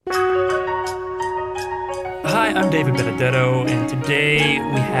Hi, I'm David Benedetto, and today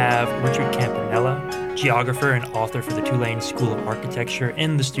we have Richard Campanella, geographer and author for the Tulane School of Architecture,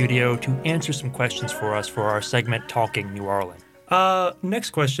 in the studio to answer some questions for us for our segment Talking New Orleans.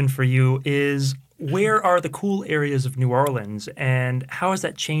 Next question for you is, where are the cool areas of New Orleans, and how has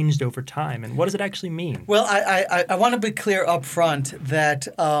that changed over time, and what does it actually mean? Well, I want to be clear up front that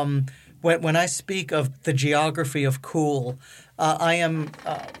when I speak of the geography of cool, I am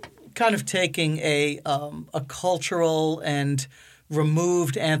kind of taking a cultural and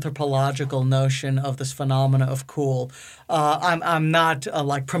removed anthropological notion of this phenomena of cool. I'm not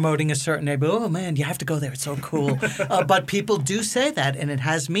like promoting a certain neighborhood. Oh, man, you have to go there. It's so cool. But people do say that, and it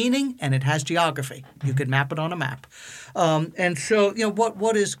has meaning, and it has geography. You could map it on a map. And so,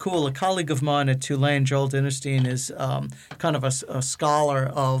 what is cool? A colleague of mine at Tulane, Joel Dinerstein, is kind of a scholar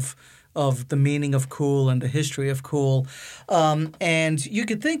of the meaning of cool and the history of cool. And you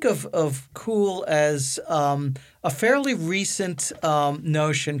could think of cool as a fairly recent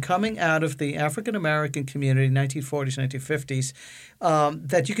notion coming out of the African-American community, 1940s, 1950s,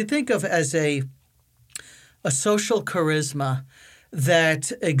 that you could think of as a social charisma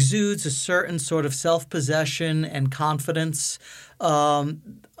that exudes a certain sort of self-possession and confidence, a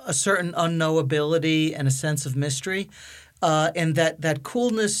certain unknowability and a sense of mystery. And that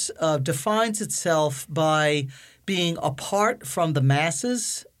coolness defines itself by being apart from the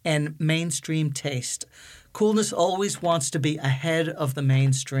masses and mainstream taste. Coolness always wants to be ahead of the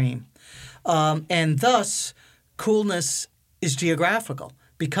mainstream. And thus, coolness is geographical,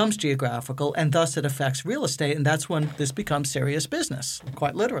 becomes geographical, and thus it affects real estate, and that's when this becomes serious business,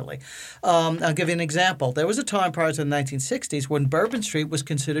 quite literally. I'll give you an example. There was a time prior to the 1960s when Bourbon Street was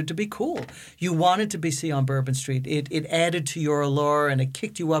considered to be cool. You wanted to be seen on Bourbon Street. It added to your allure, and it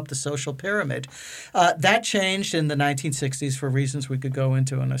kicked you up the social pyramid. That changed in the 1960s for reasons we could go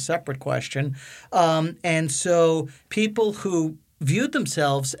into in a separate question. And so people who viewed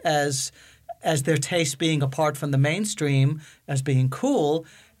themselves as their taste being apart from the mainstream, as being cool,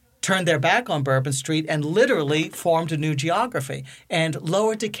 turned their back on Bourbon Street and literally formed a new geography. And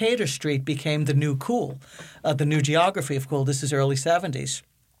Lower Decatur Street became the new cool, the new geography of cool. This is early 70s.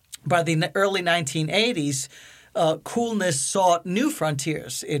 By the early 1980s, coolness sought new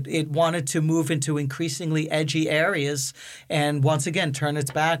frontiers. It wanted to move into increasingly edgy areas and once again turn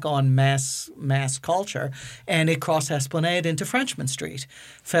its back on mass culture, and it crossed Esplanade into Frenchmen Street.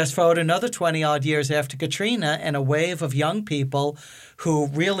 Fast forward another 20-odd years after Katrina, and a wave of young people who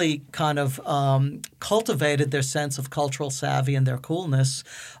really kind of cultivated their sense of cultural savvy and their coolness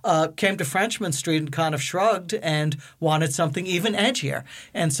came to Frenchmen Street and kind of shrugged and wanted something even edgier.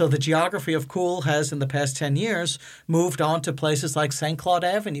 And so the geography of cool has, in the past 10 years, moved on to places like St. Claude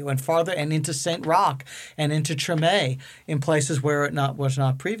Avenue and farther, and into St. Roch and into Treme, in places where it was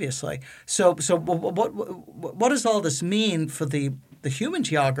not previously. So what does all this mean for the human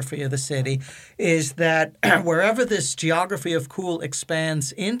geography of the city is that wherever this geography of cool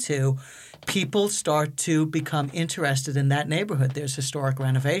expands into, people start to become interested in that neighborhood. There's historic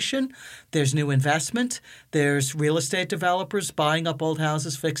renovation. There's new investment. There's real estate developers buying up old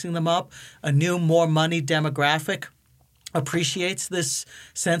houses, fixing them up. A new, more money demographic appreciates this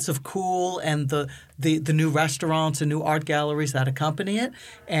sense of cool and the new restaurants and new art galleries that accompany it.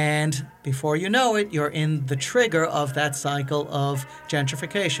 And before you know it, you're in the trigger of that cycle of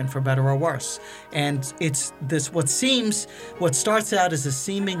gentrification, for better or worse. And it's this what starts out as a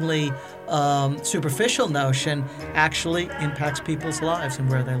seemingly superficial notion actually impacts people's lives and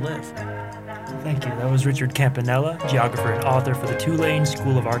where they live. Thank you. That was Richard Campanella, geographer and author for the Tulane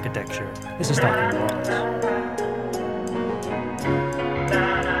School of Architecture. This is Talking New Orleans.